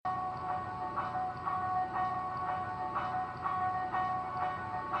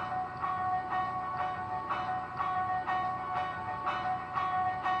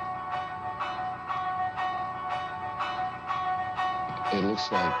it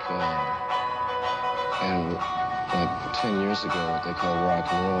looks like, and like 10 years ago, what they call rock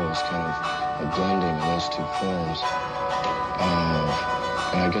and roll was kind of a blending of those two forms.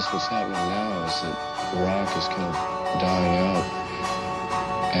 And I guess what's happening now is that rock is kind of dying out,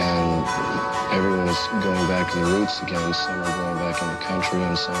 and everyone's going back to the roots again. Some are going back into country,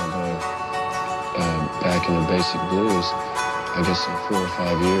 and some are going back into basic blues. I guess in 4 or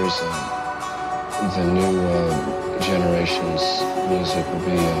 5 years, the new generation's music will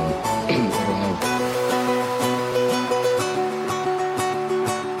be it'll have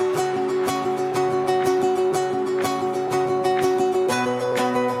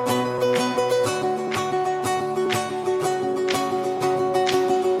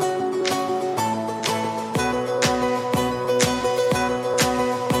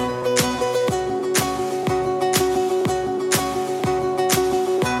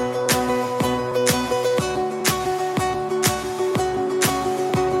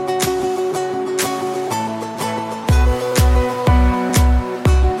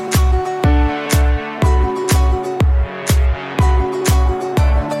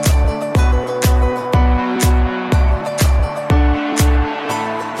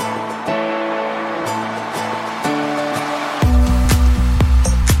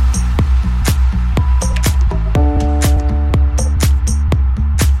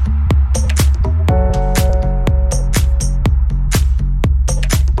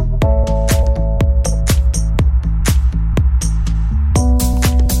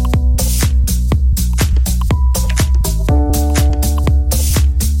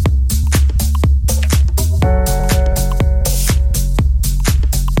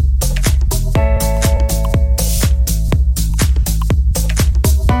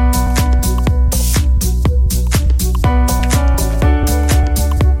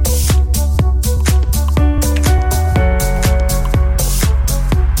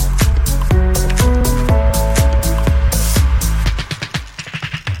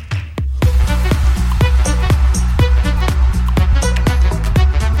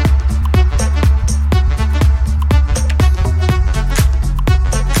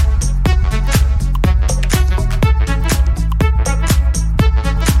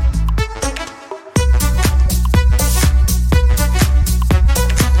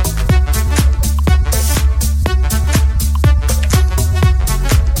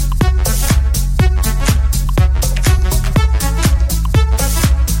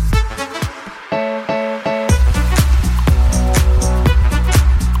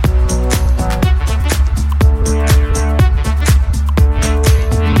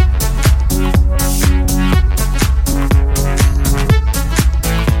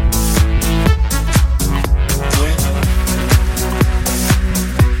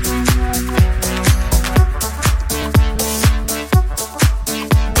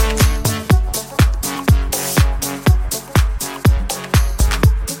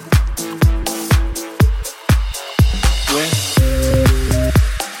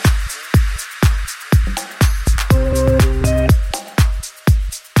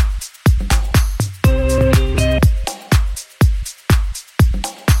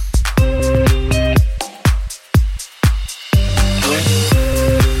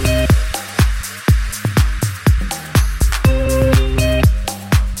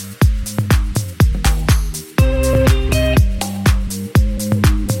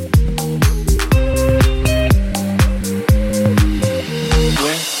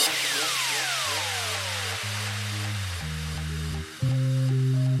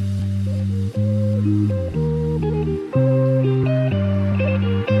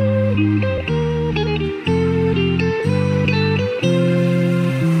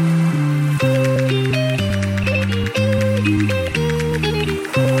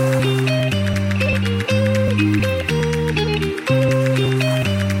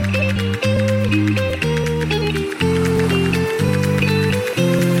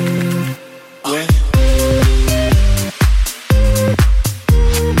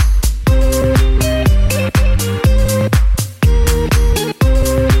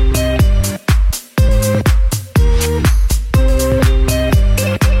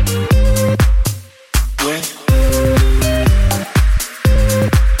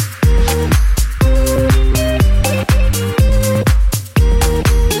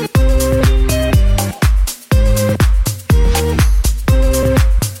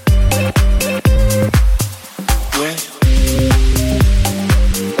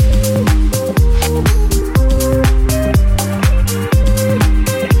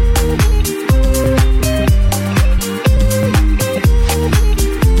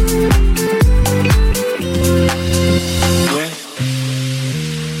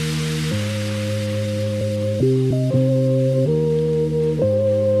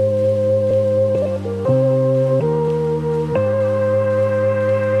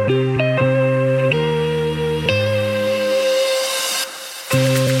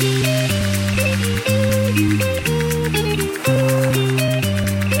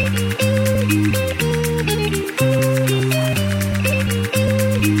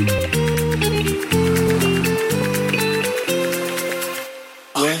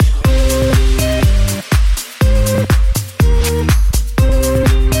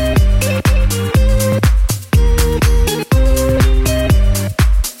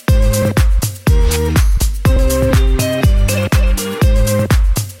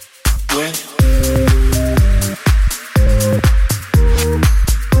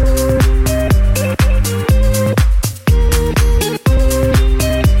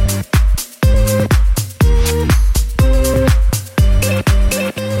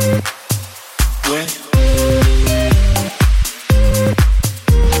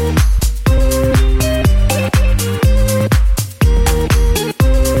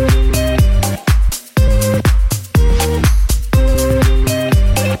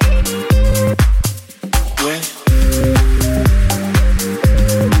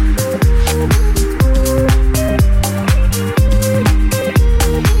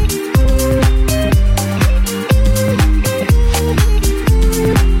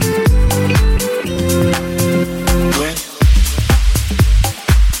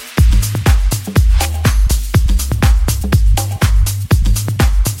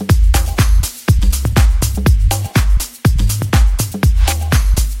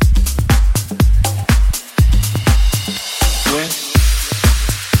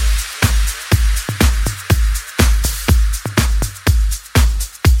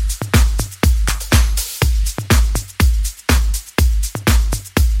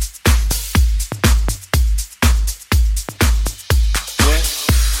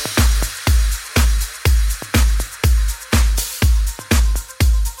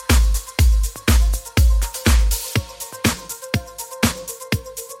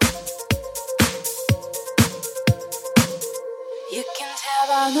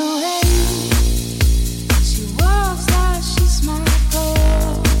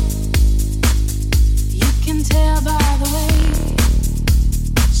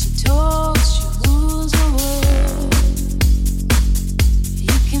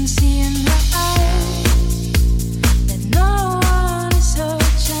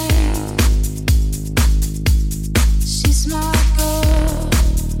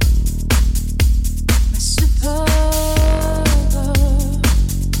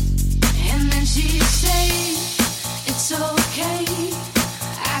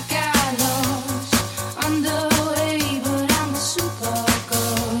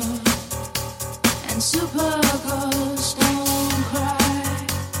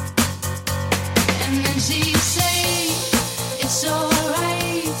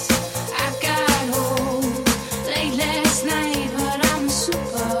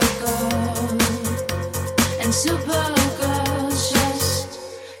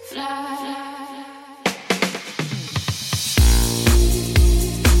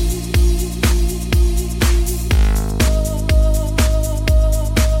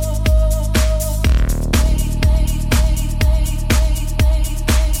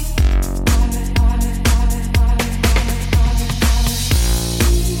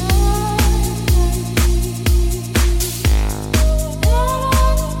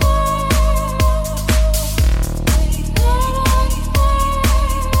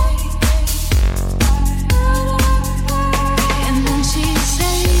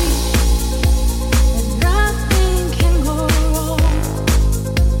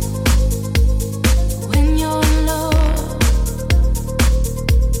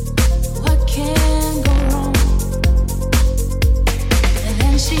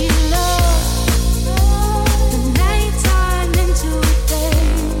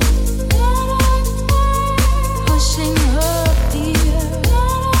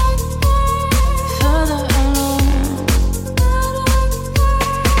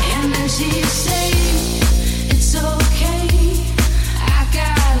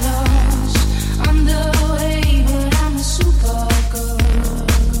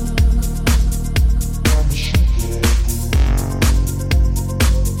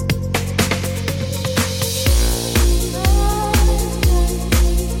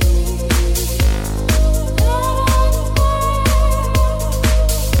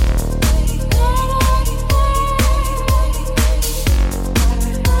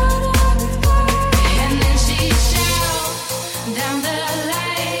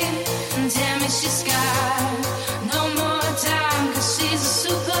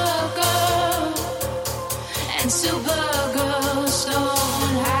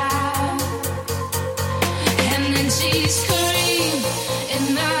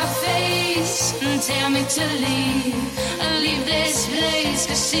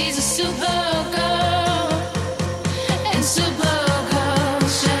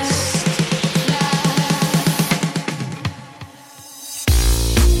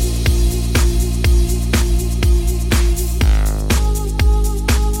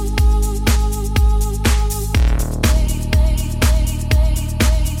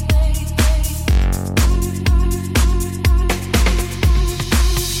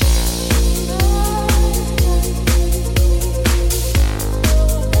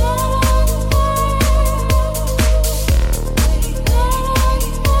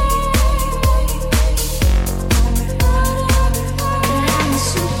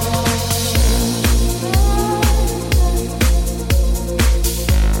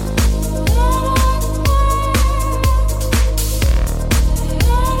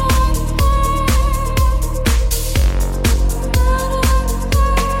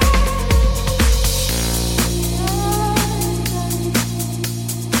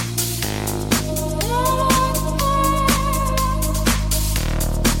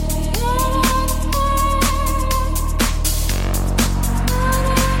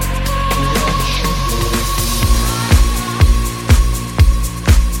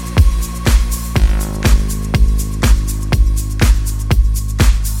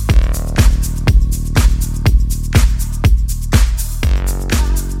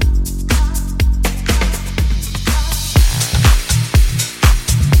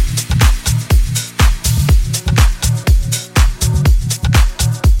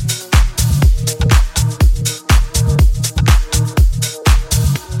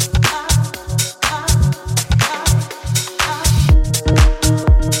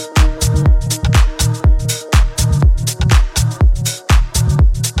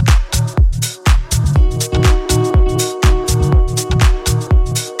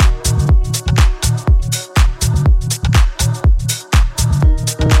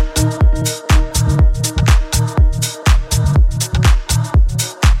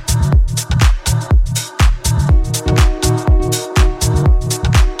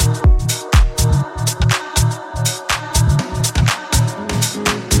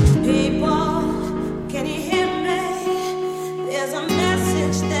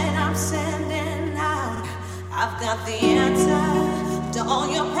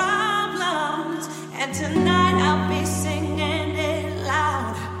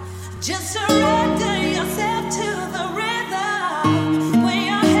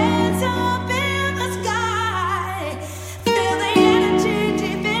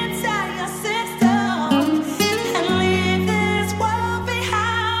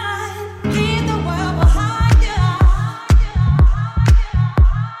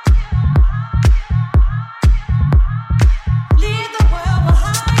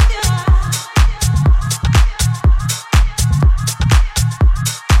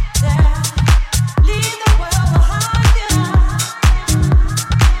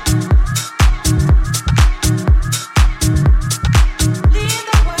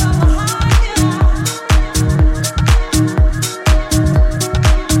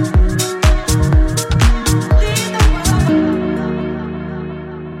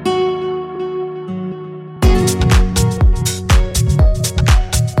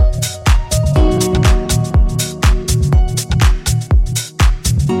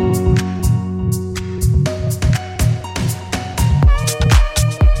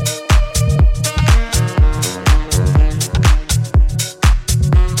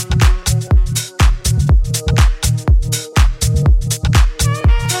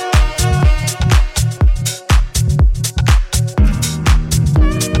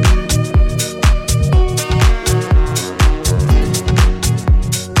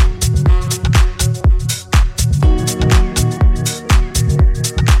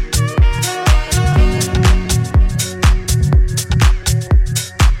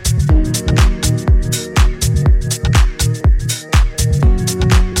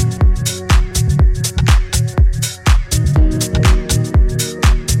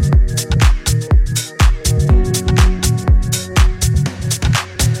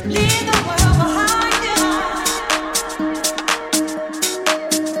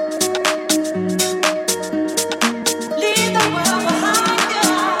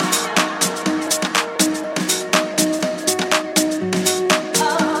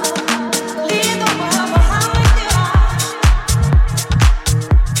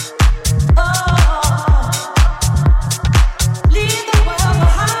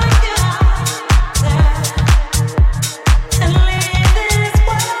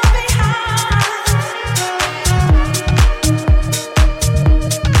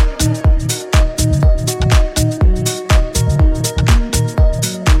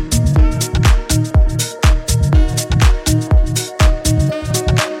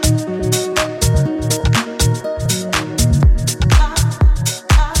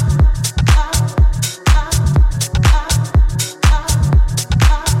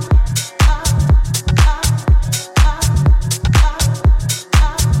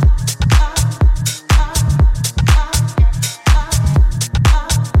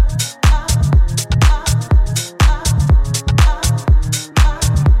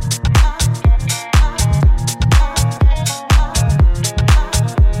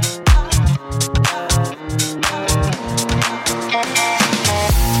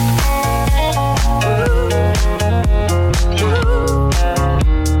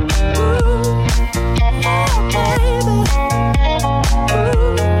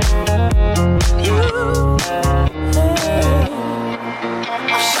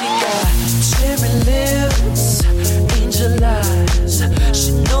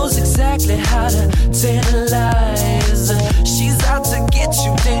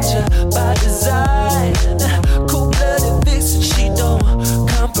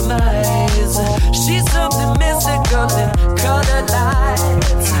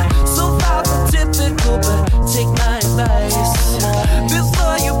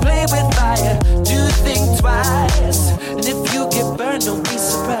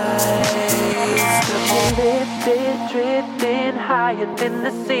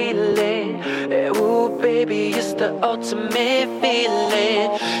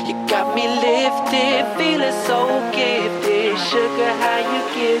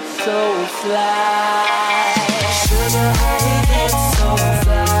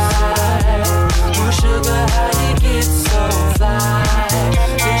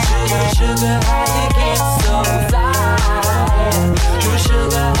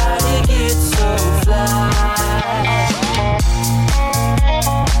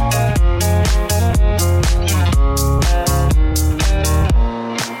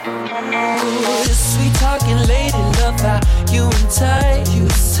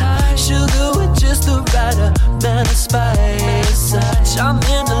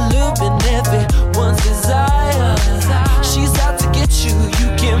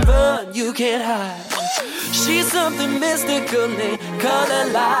She's something mystically. Color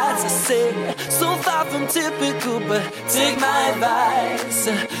lights, I say, so far from typical, but take my advice.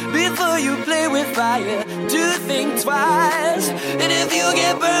 Before you play with fire, do think twice. And if you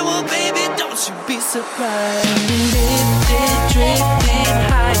get burned, well, baby, don't you be surprised. Lifted, drifting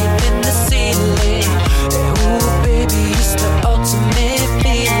higher than the ceiling. Ooh, baby, it's the ultimate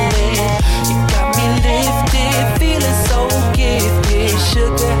feeling. You got me lifted, feeling so gifted.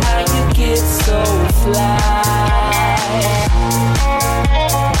 Sugar, how you get so fly?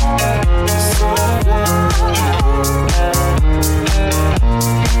 So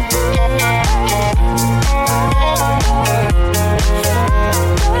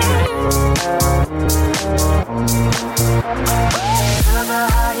Sugar,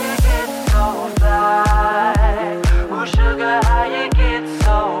 how you get so fly? Ooh, sugar, how you get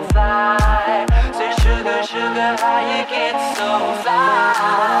so fly? Say, sugar, sugar, how you get so fly?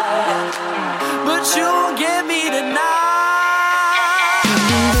 But you won't get me tonight.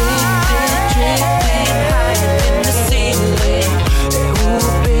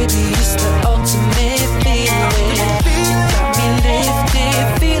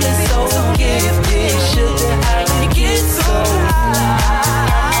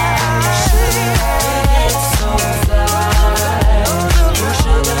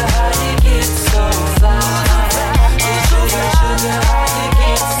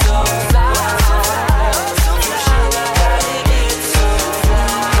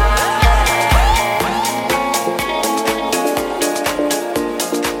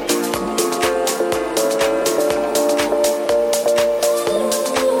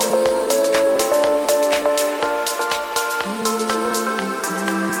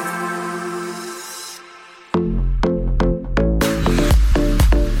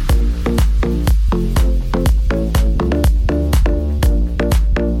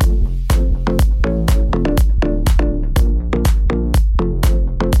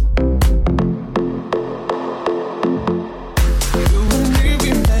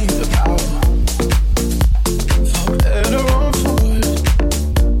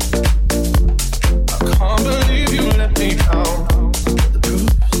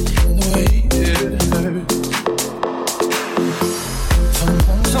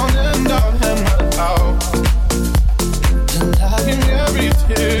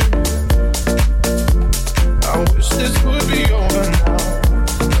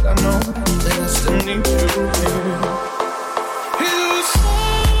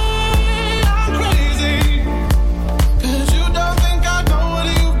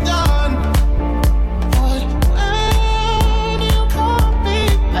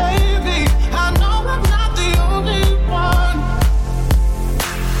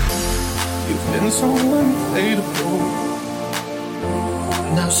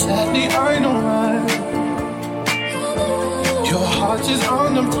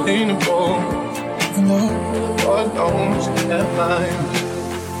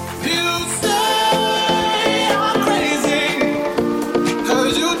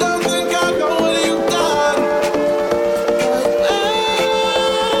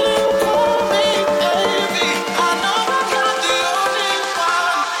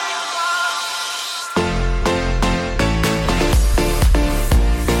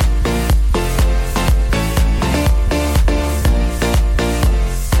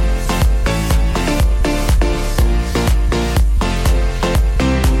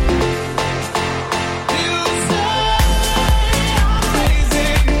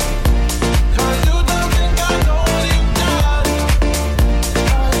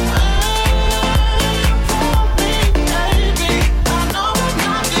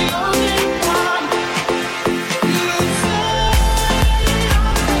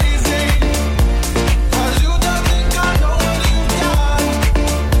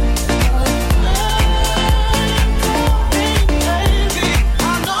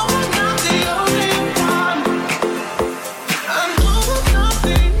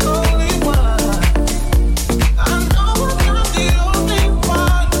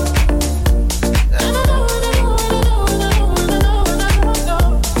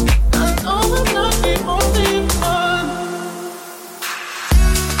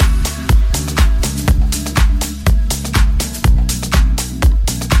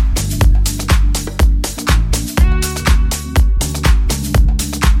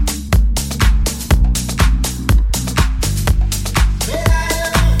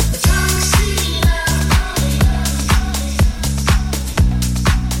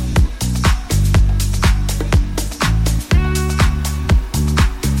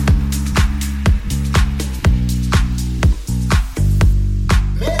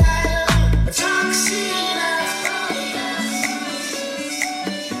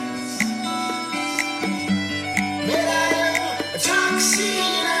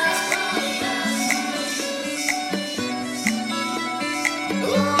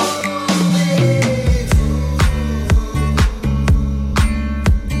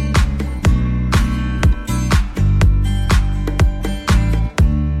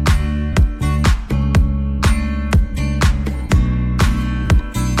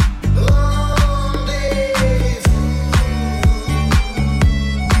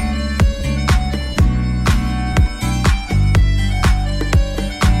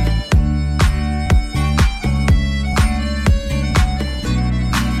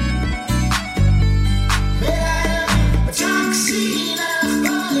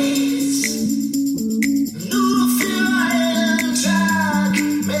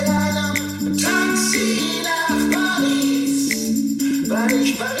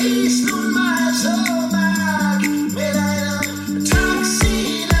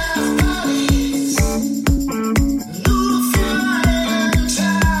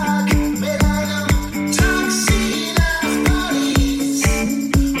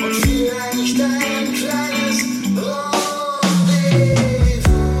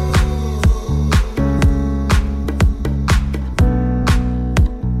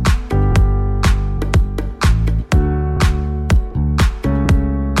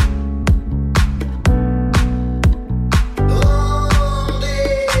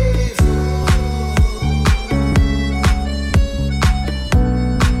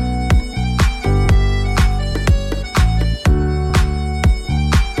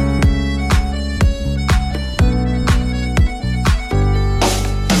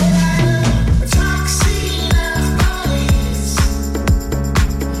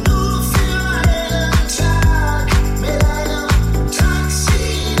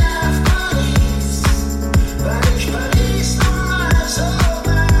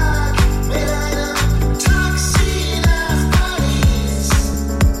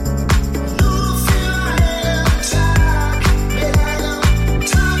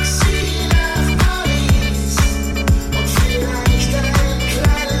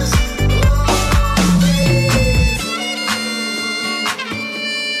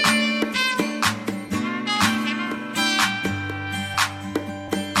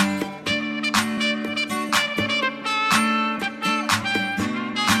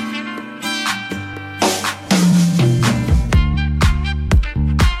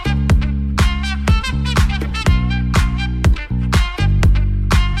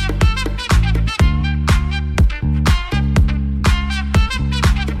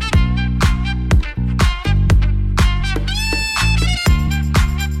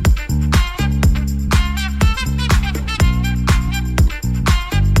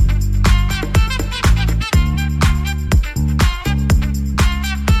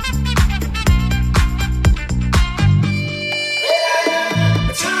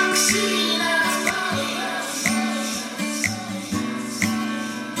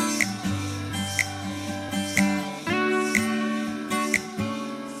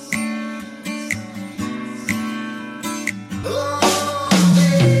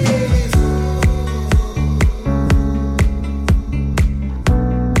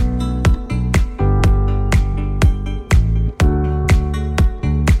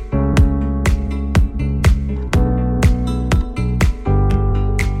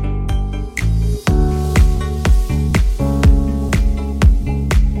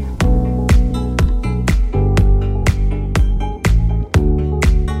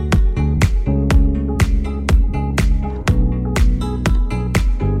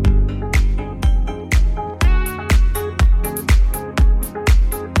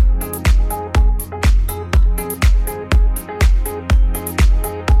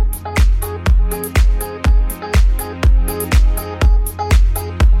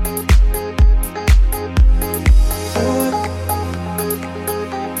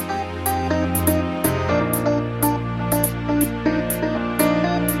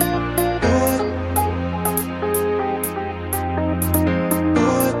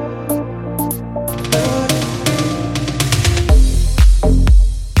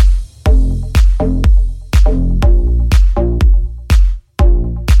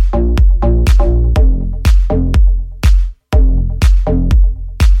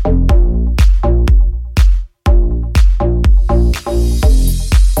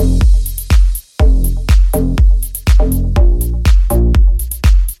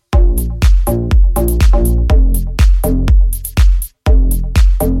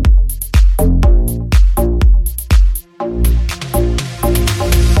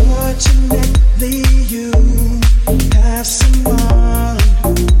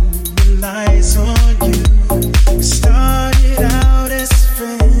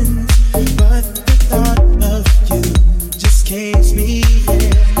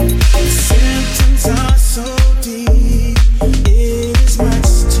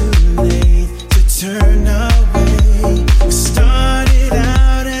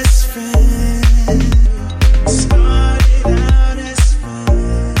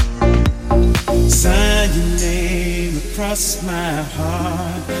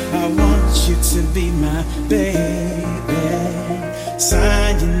 heart. I want you to be my baby.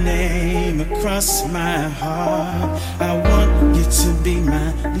 Sign your name across my heart. I want you to be my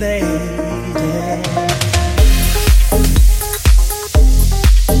lady.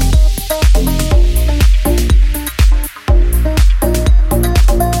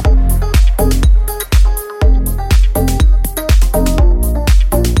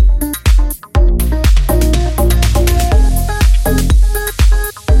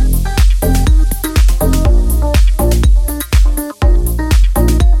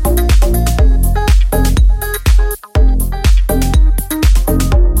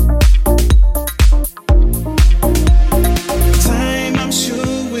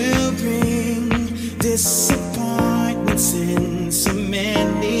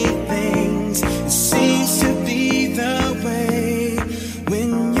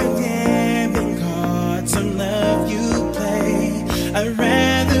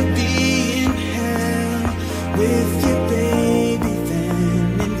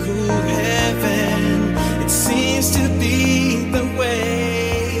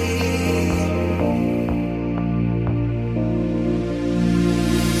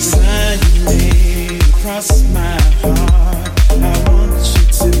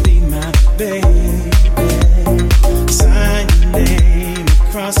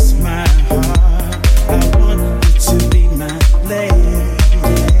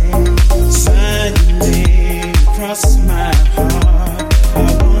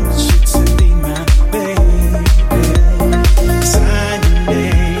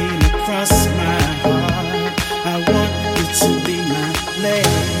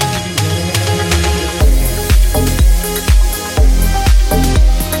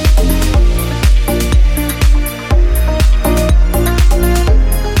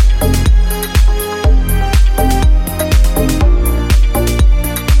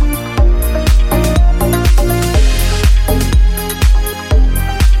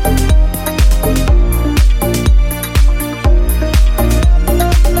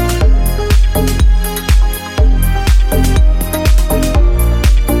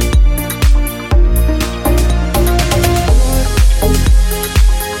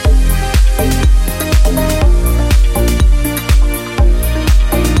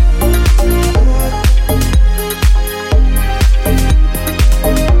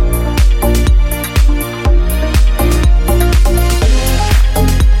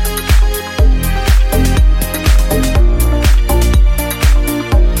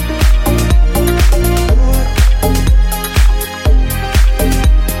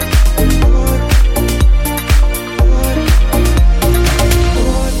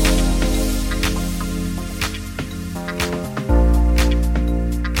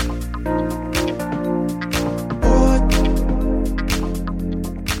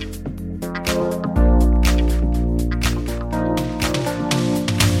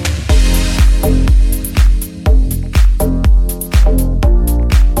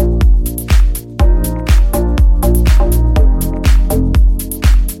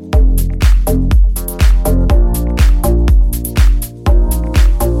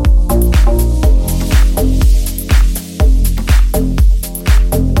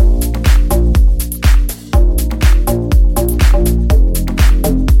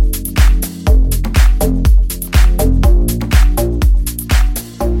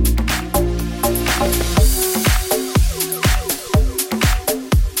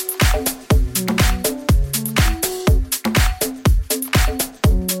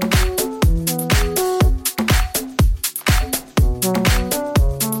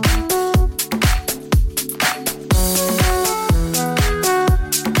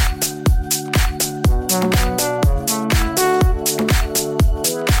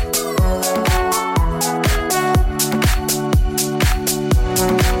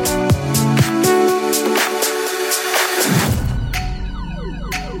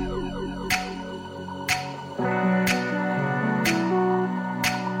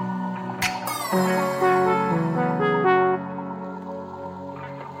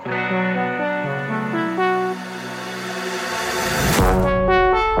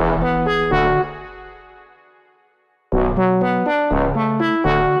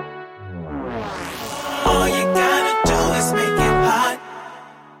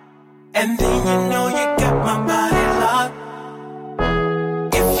 And then you know you got my body locked.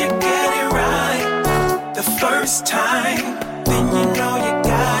 If you get it right the first time, then you know you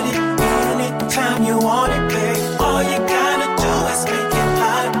got it. Anytime you want it, babe, all you gotta do is make it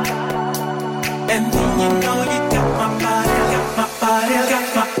hot. And then you know you got my body, got my body, got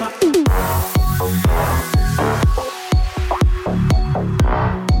my body.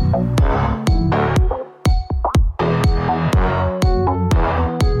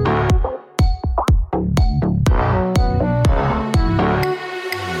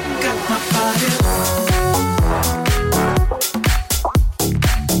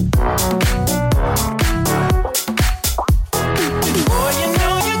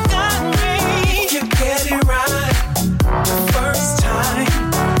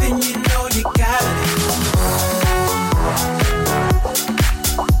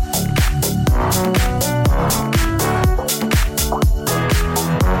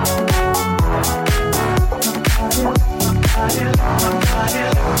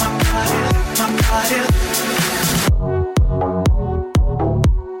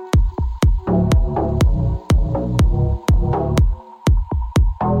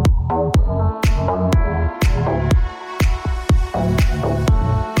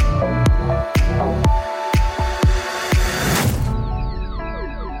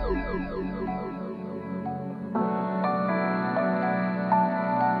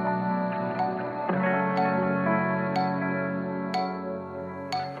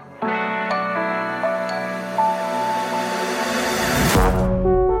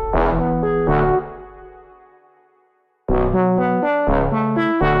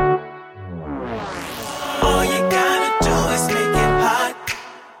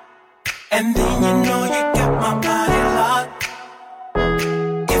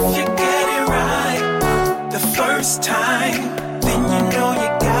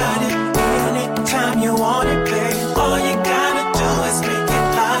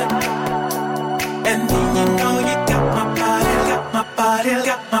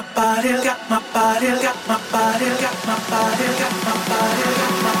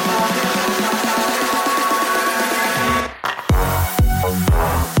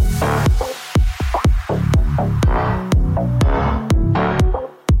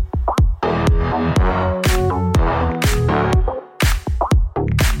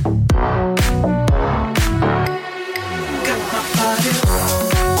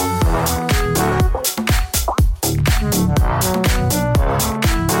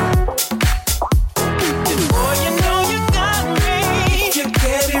 Boy, you know you got me.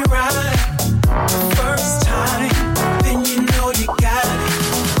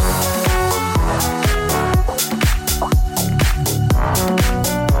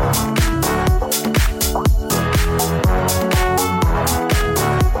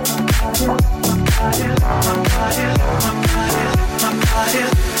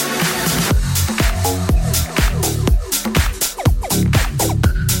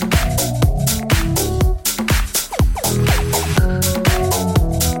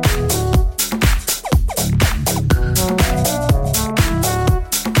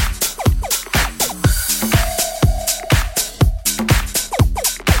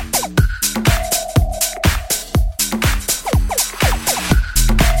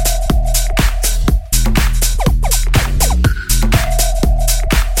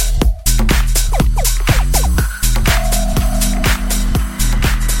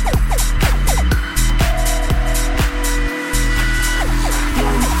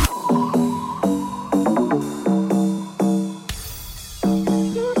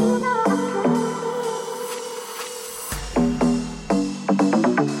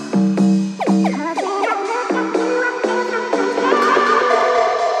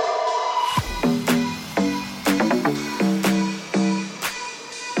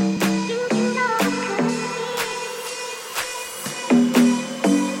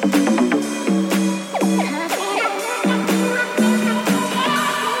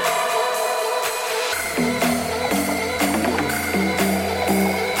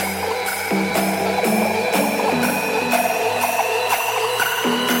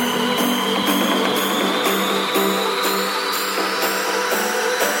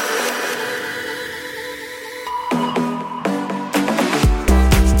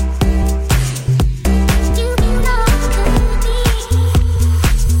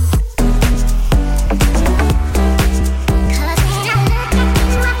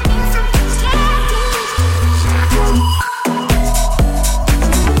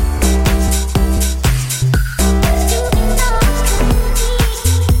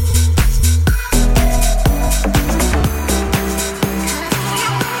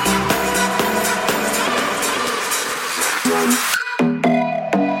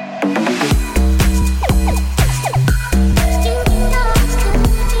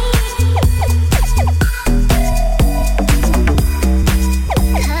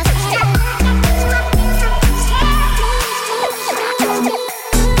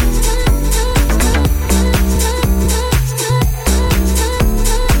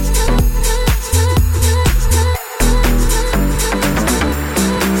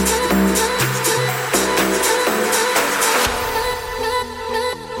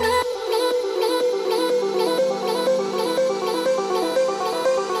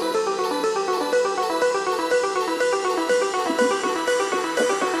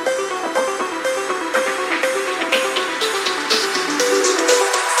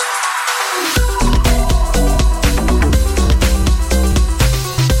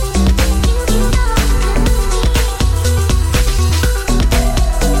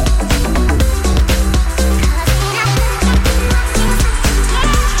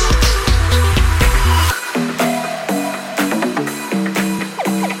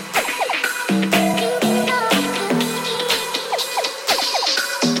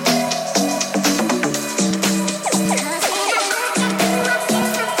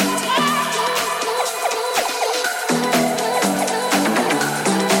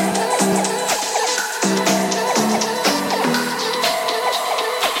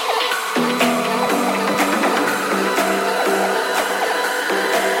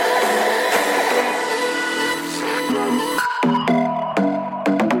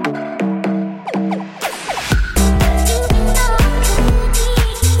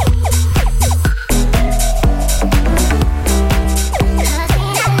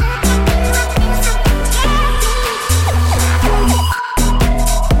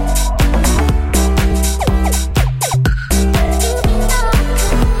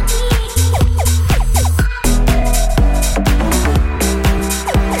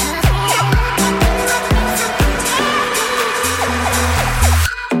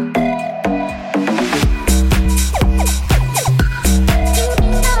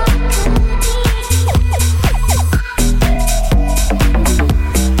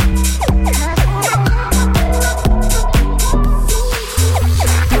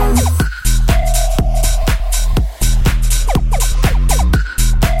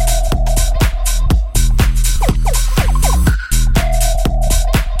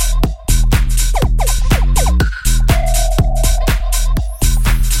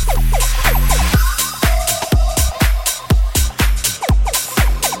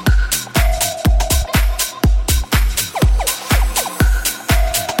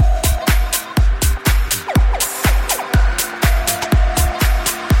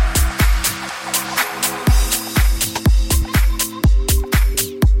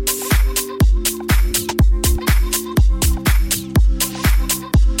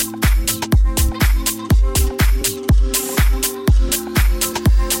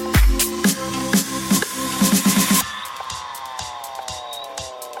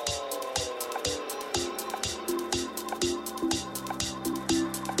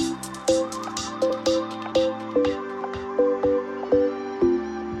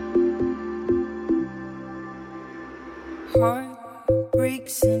 heart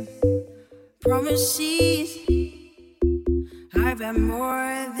breaks and promises. I've had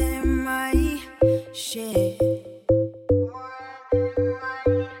more than my share.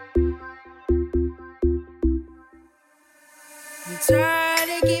 I'm tired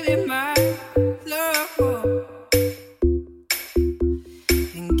of giving my love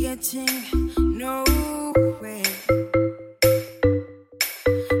and getting nowhere.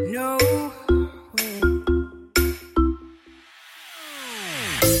 Nowhere.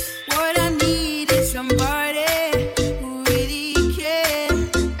 What I need is somebody who really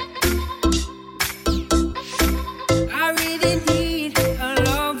cares. I really need a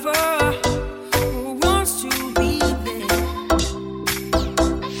lover who wants to be there.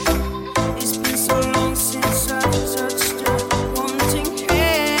 It's been so long since I've touched a wanting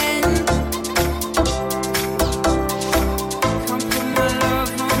hand. Come put my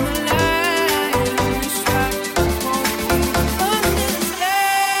love on the line. Try to understand.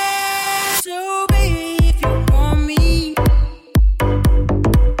 So baby, if you want me,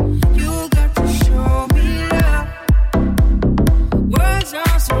 you got to show me love. Words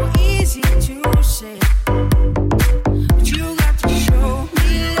are so easy to say, but you got to show me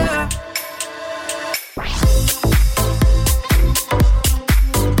love.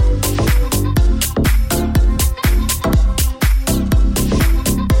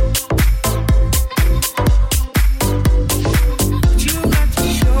 But you got to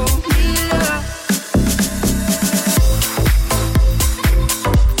show me love.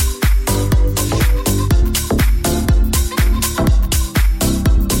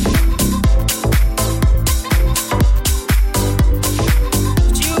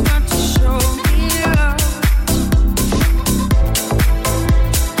 But you got to show me love.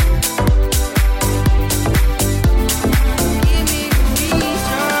 Give me a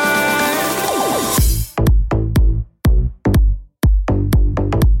reason.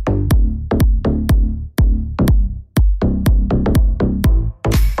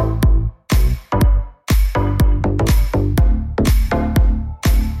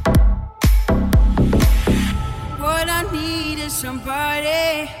 What I need is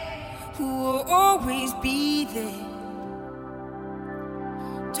somebody who will always be there.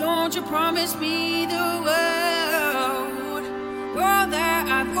 Don't you promise me the world that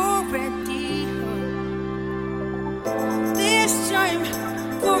I've already heard. This time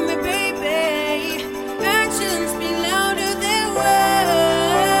for me, baby. Actions speak louder than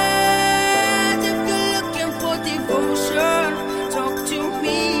words. If you're looking for devotion, talk to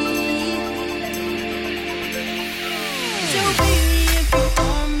me. So baby, if you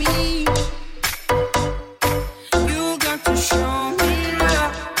want me, you got to show me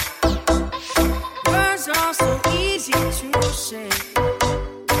love. Words are so easy to say,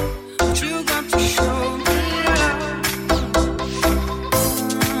 but you got to show me love.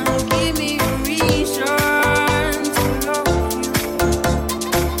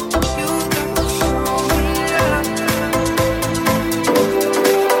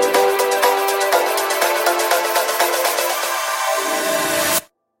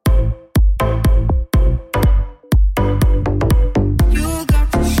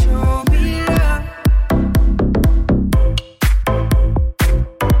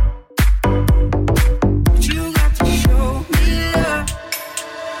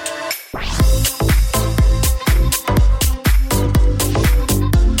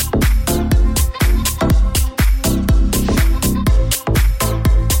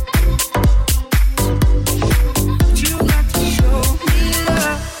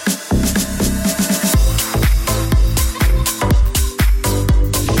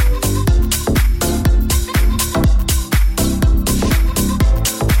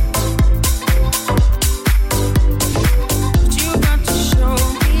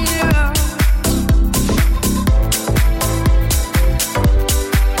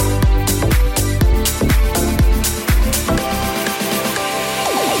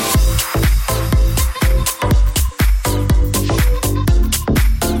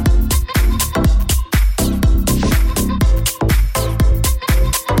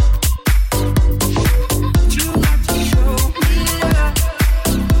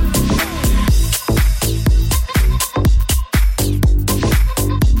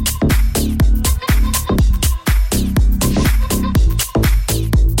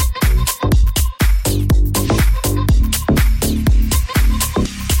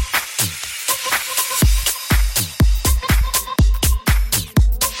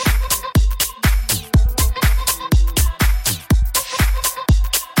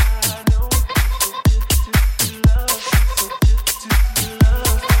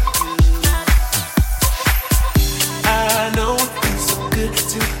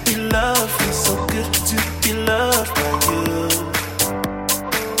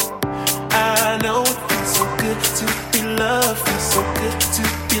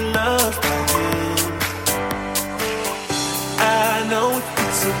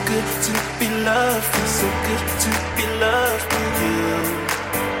 loved, feels so good to be loved by you.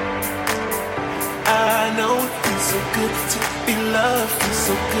 I know it feels so good to be loved, feels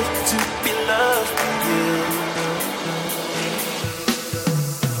so good to be loved by you.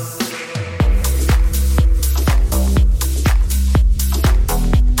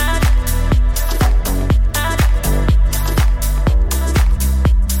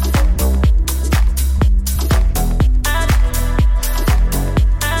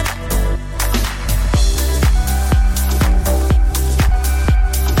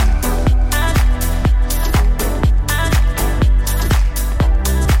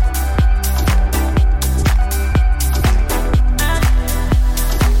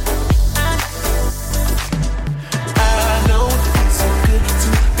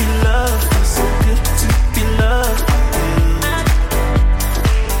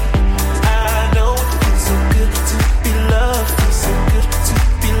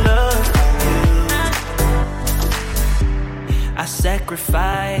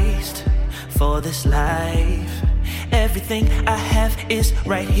 Sacrificed for this life. Everything I have is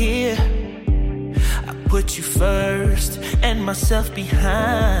right here. I put you first and myself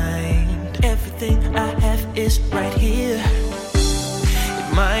behind. Everything I have is right here.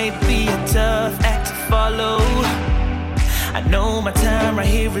 It might be a tough act to follow. I know my time right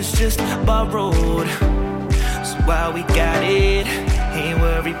here is just borrowed. So while we got it, ain't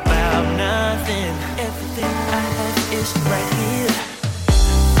worried about nothing. Everything I have is right here.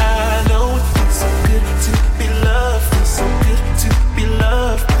 I know it feels so good to be loved, feels so good to be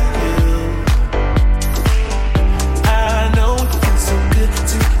loved by you. I know it feels so good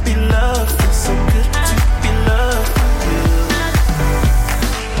to be loved, feels so good to be loved by you.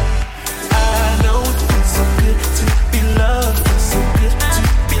 I know it feels so good to be loved, feels so good to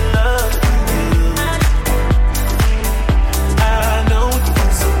be loved by you. I know it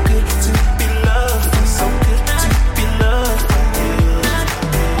feels so good to be loved, feels so good to be loved by you.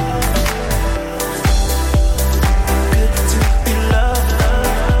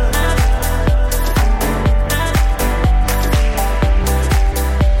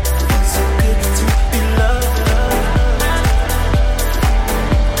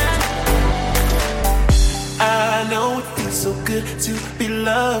 So good to be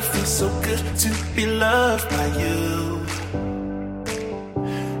loved, feels so good to be loved by you.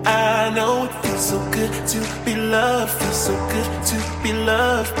 I know it feels so good to be loved, feels so good to be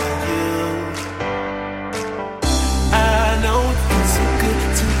loved by you.